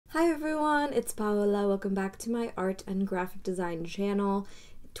everyone, it's Paola. Welcome back to my art and graphic design channel.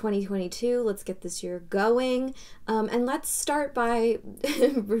 2022, let's get this year going. And let's start by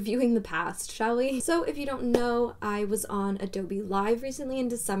reviewing the past, shall we? So if you don't know, I was on Adobe Live recently in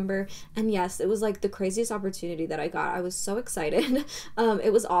December, and yes, it was like the craziest opportunity that I got. I was so excited.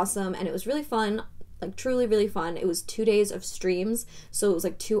 It was awesome, and it was really fun. Like truly really fun. It was 2 days of streams, so it was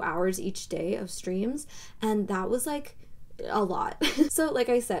like 2 hours each day of streams, and that was like a lot. So like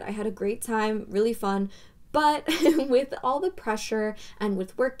I said, I had a great time, really fun, but with all the pressure and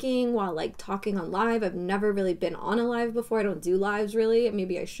with working while like talking on live, I've never really been on a live before. I don't do lives really,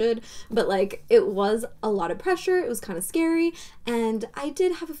 maybe I should, but like it was a lot of pressure. It was kind of scary, and I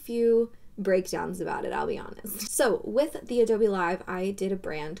did have a few breakdowns about it, I'll be honest. So with the Adobe Live, I did a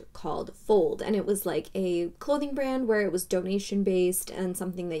brand called Fold, and it was like a clothing brand where it was donation based and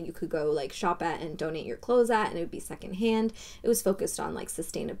something that you could go like shop at and donate your clothes at, and it would be secondhand. It was focused on like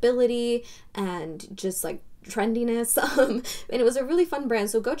sustainability and just like trendiness, and it was a really fun brand,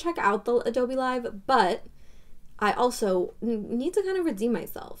 so go check out the Adobe Live. But I also need to kind of redeem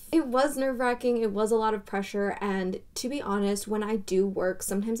myself. It was nerve-wracking, it was a lot of pressure, and to be honest, when I do work,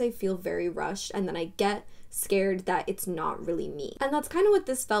 sometimes I feel very rushed, and then I get scared that it's not really me. And that's kind of what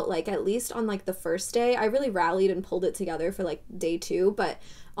this felt like, at least on like the first day. I really rallied and pulled it together for like day 2, but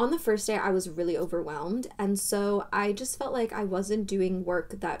on the first day I was really overwhelmed, and so I just felt like I wasn't doing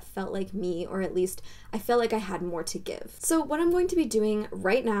work that felt like me, or at least I felt like I had more to give. So what I'm going to be doing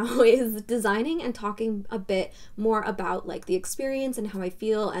right now is designing and talking a bit more about like the experience and how I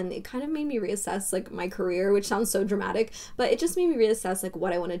feel, and it kind of made me reassess like my career, which sounds so dramatic, but it just made me reassess like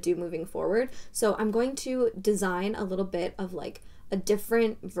what I want to do moving forward. So I'm going to design a little bit of like a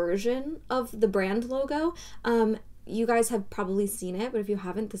different version of the brand logo. You guys have probably seen it, but if you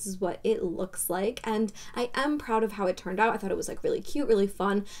haven't, this is what it looks like, and I am proud of how it turned out. I thought it was like really cute, really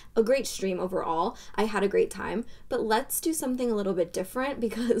fun, a great stream overall. I had a great time, but let's do something a little bit different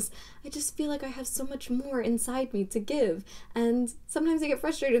because I just feel like I have so much more inside me to give, and sometimes I get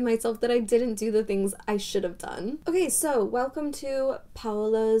frustrated with myself that I didn't do the things I should have done. Okay, so welcome to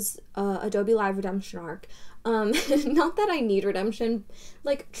Paola's Adobe Live redemption arc. Not that I need redemption,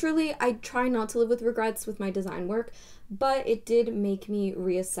 like truly I try not to live with regrets with my design work, but it did make me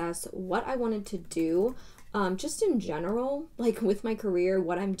reassess what I wanted to do, just in general, like with my career,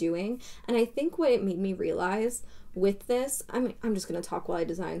 what I'm doing. And I think what it made me realize with this, I'm just gonna talk while I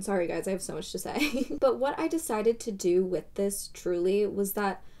design, sorry guys, I have so much to say. But what I decided to do with this truly was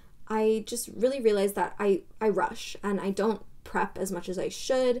that I just really realized that I rush and I don't prep as much as I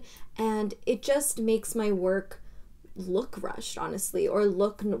should, and it just makes my work look rushed, honestly, or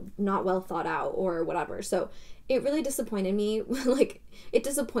look not well thought out or whatever. So it really disappointed me. Like it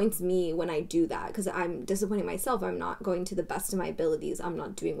disappoints me when I do that because I'm disappointing myself. I'm not going to the best of my abilities. I'm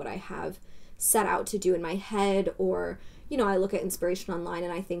not doing what I have set out to do in my head, or you know, I look at inspiration online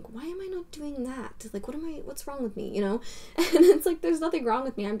and I think, why am I not doing that? Like what's wrong with me, you know? And it's like there's nothing wrong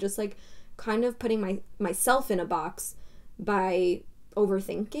with me. I'm just like kind of putting myself in a box by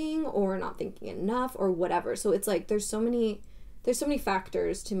overthinking or not thinking enough or whatever. So it's like there's so many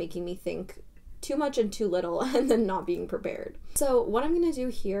factors to making me think too much and too little and then not being prepared. So what I'm gonna do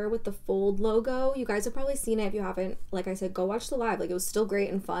here with the Fold logo, you guys have probably seen it. If you haven't, like I said, go watch the live. Like it was still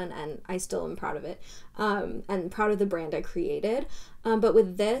great and fun, and I still am proud of it, and proud of the brand I created. But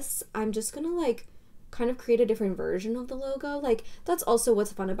with this, I'm just gonna like kind of create a different version of the logo. Like that's also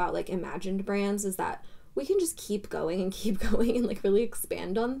what's fun about like imagined brands, is that we can just keep going and like really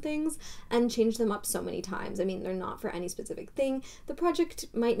expand on things and change them up so many times. I mean, they're not for any specific thing. The project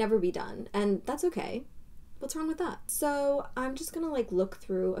might never be done, and that's okay. What's wrong with that? So I'm just gonna like look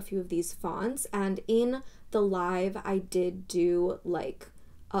through a few of these fonts, and in the live I did do like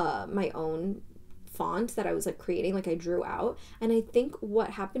my own font that I was like creating, like I drew out, and I think what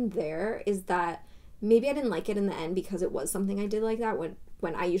happened there is that maybe I didn't like it in the end because it was something I did like that when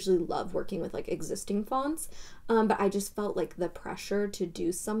I usually love working with like existing fonts, but I just felt like the pressure to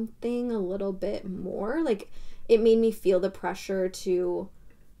do something a little bit more, like it made me feel the pressure to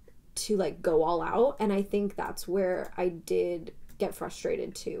like go all out, and I think that's where I did get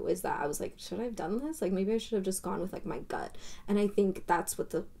frustrated too, is that I was like, should I have done this? Like maybe I should have just gone with like my gut, and I think that's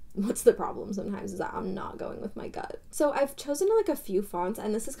what's the problem sometimes, is that I'm not going with my gut. So I've chosen like a few fonts,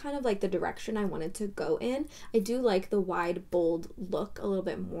 and this is kind of like the direction I wanted to go in. I do like the wide, bold look a little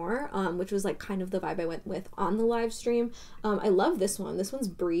bit more, which was like kind of the vibe I went with on the live stream. I love this one. This one's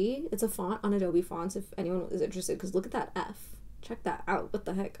Brie. It's a font on Adobe Fonts if anyone is interested, because look at that F. Check that out. What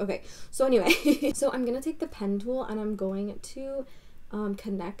the heck? Okay, so anyway, so I'm gonna take the pen tool and I'm going to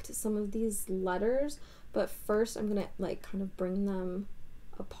connect some of these letters, but first I'm gonna like kind of bring them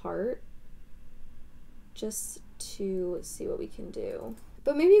apart just to see what we can do.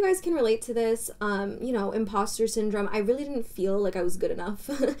 But maybe you guys can relate to this, you know, imposter syndrome. I really didn't feel like I was good enough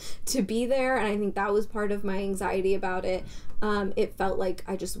to be there, and I think that was part of my anxiety about it. It felt like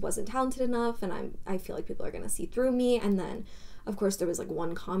I just wasn't talented enough, and I feel like people are gonna see through me. And then, of course, there was like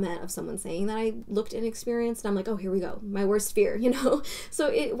one comment of someone saying that I looked inexperienced, and I'm like, oh, here we go, my worst fear, you know?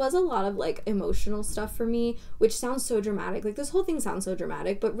 So it was a lot of like emotional stuff for me, which sounds so dramatic. Like, this whole thing sounds so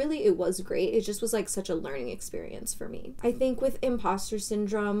dramatic, but really it was great. It just was like such a learning experience for me. I think with imposter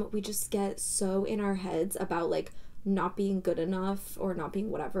syndrome, we just get so in our heads about like not being good enough or not being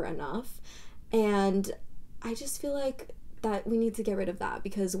whatever enough. And I just feel like that we need to get rid of that,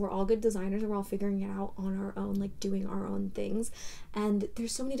 because we're all good designers and we're all figuring it out on our own, like doing our own things. And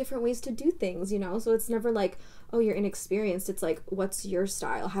there's so many different ways to do things, you know? So it's never like, oh, you're inexperienced. It's like, what's your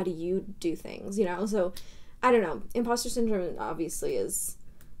style? How do you do things, you know? So I don't know. Imposter syndrome obviously is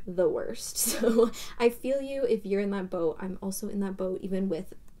the worst. So I feel you if you're in that boat. I'm also in that boat, even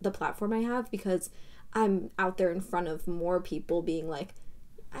with the platform I have, because I'm out there in front of more people being like,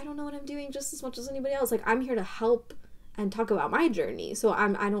 I don't know what I'm doing just as much as anybody else. Like, I'm here to help and talk about my journey. So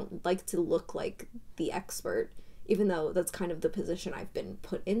I don't like to look like the expert, even though that's kind of the position I've been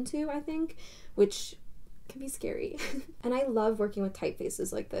put into, I think, which can be scary. And I love working with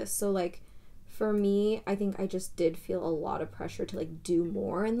typefaces like this. So like for me, I think I just did feel a lot of pressure to like do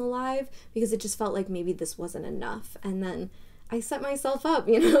more in the live, because it just felt like maybe this wasn't enough. And then I set myself up,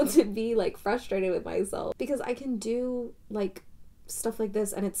 you know, to be like frustrated with myself, because I can do like stuff like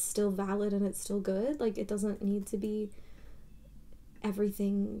this and it's still valid and it's still good. Like, it doesn't need to be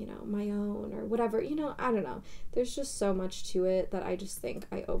everything, you know, my own or whatever, you know. I don't know, there's just so much to it that I just think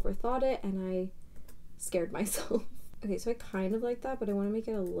I overthought it and I scared myself. Okay, so I kind of like that, but I want to make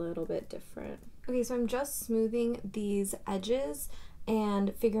it a little bit different. Okay, so I'm just smoothing these edges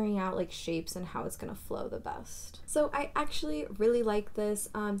and figuring out like shapes and how it's gonna flow the best. So I actually really like this.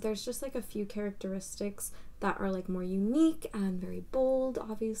 There's just like a few characteristics that are like more unique and very bold,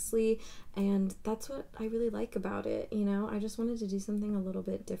 obviously, and that's what I really like about it, you know. I just wanted to do something a little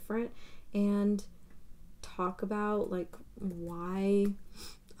bit different and talk about like why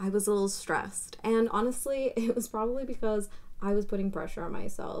I was a little stressed. And honestly, it was probably because I was putting pressure on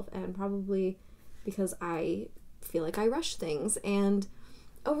myself, and probably because I feel like I rush things. And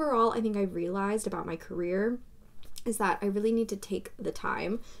overall, I think I realized about my career is that I really need to take the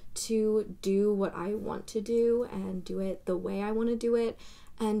time to do what I want to do and do it the way I want to do it,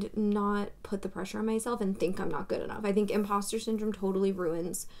 and not put the pressure on myself and think I'm not good enough. I think imposter syndrome totally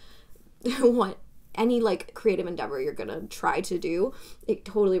ruins what any like creative endeavor you're gonna try to do. It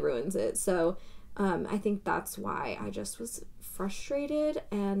totally ruins it. So I think that's why I just was frustrated,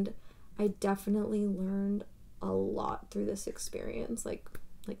 and I definitely learned a lot through this experience, like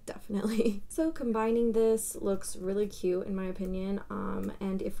definitely. So combining this looks really cute in my opinion,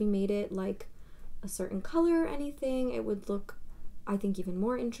 and if we made it like a certain color or anything, it would look, I think, even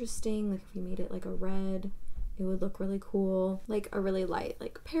more interesting. Like if we made it like a red, it would look really cool, like a really light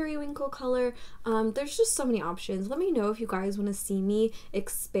like periwinkle color. There's just so many options. Let me know if you guys want to see me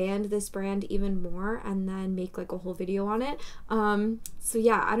expand this brand even more and then make like a whole video on it. So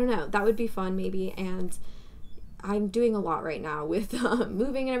yeah, I don't know, that would be fun maybe. And I'm doing a lot right now with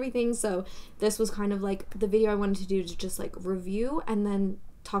moving and everything, so this was kind of like the video I wanted to do, to just like review and then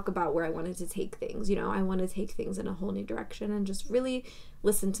talk about where I wanted to take things, you know. I want to take things in a whole new direction and just really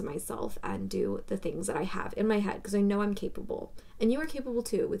listen to myself and do the things that I have in my head, because I know I'm capable, and you are capable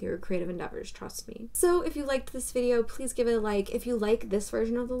too with your creative endeavors, trust me. So if you liked this video, please give it a like. If you like this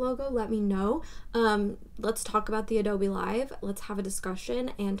version of the logo, let me know. Let's talk about the Adobe Live. Let's have a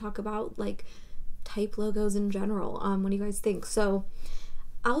discussion and talk about like type logos in general. What do you guys think? So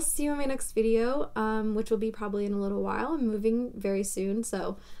I'll see you in my next video, which will be probably in a little while. I'm moving very soon,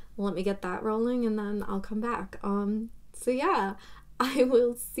 so let me get that rolling and then I'll come back. So yeah, I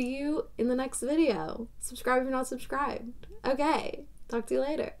will see you in the next video. Subscribe if you're not subscribed. Okay, talk to you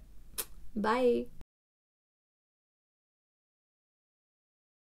later. Bye.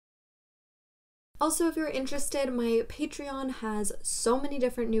 Also, if you're interested, my Patreon has so many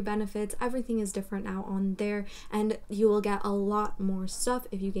different new benefits. Everything is different now on there, and you will get a lot more stuff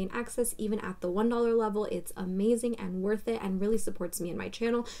if you gain access even at the $1 level. It's amazing and worth it and really supports me and my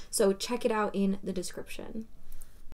channel. So check it out in the description.